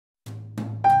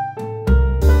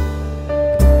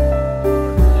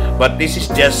But this is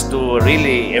just to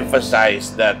really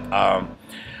emphasize that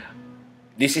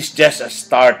this is just a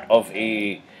start of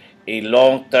a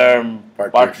long-term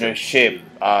partnership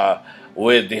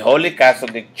with the Holy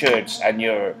Catholic Church and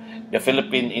the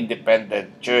Philippine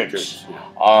Independent Church.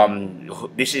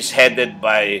 This is headed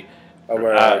by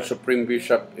our Supreme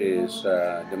Bishop is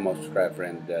the Most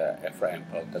Reverend Ephraim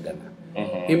Paltadena.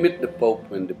 He met the Pope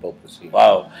when the Pope was here.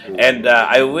 Wow. And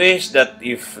I wish that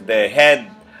if the head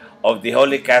of the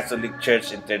Holy Catholic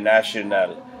Church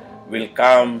International will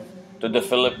come to the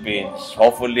Philippines,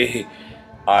 hopefully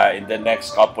in the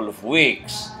next couple of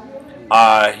weeks,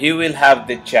 he will have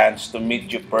the chance to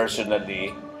meet you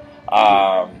personally.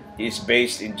 He's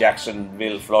based in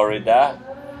Jacksonville, Florida,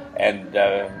 and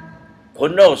who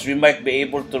knows, we might be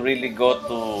able to really go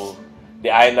to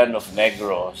the island of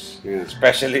Negros,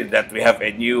 especially that we have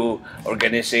a new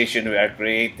organization we are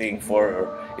creating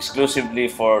exclusively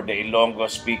for the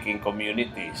Ilonggo-speaking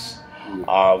communities.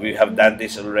 We have done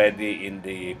this already in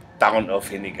the town of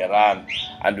Hinigaran,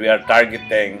 and we are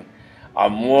targeting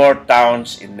more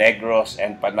towns in Negros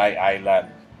and Panay Island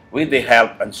with the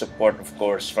help and support, of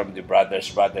course, from the Brothers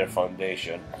Brother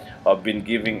Foundation, who have been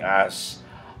giving us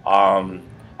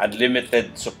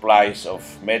unlimited supplies of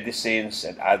medicines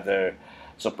and other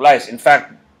supplies. In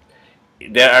fact,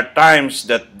 there are times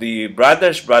that the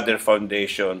Brothers Brother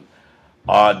Foundation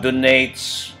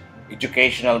donates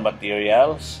educational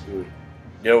materials.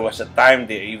 There was a time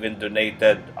they even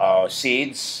donated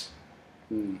seeds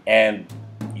and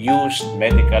used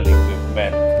medical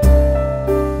equipment.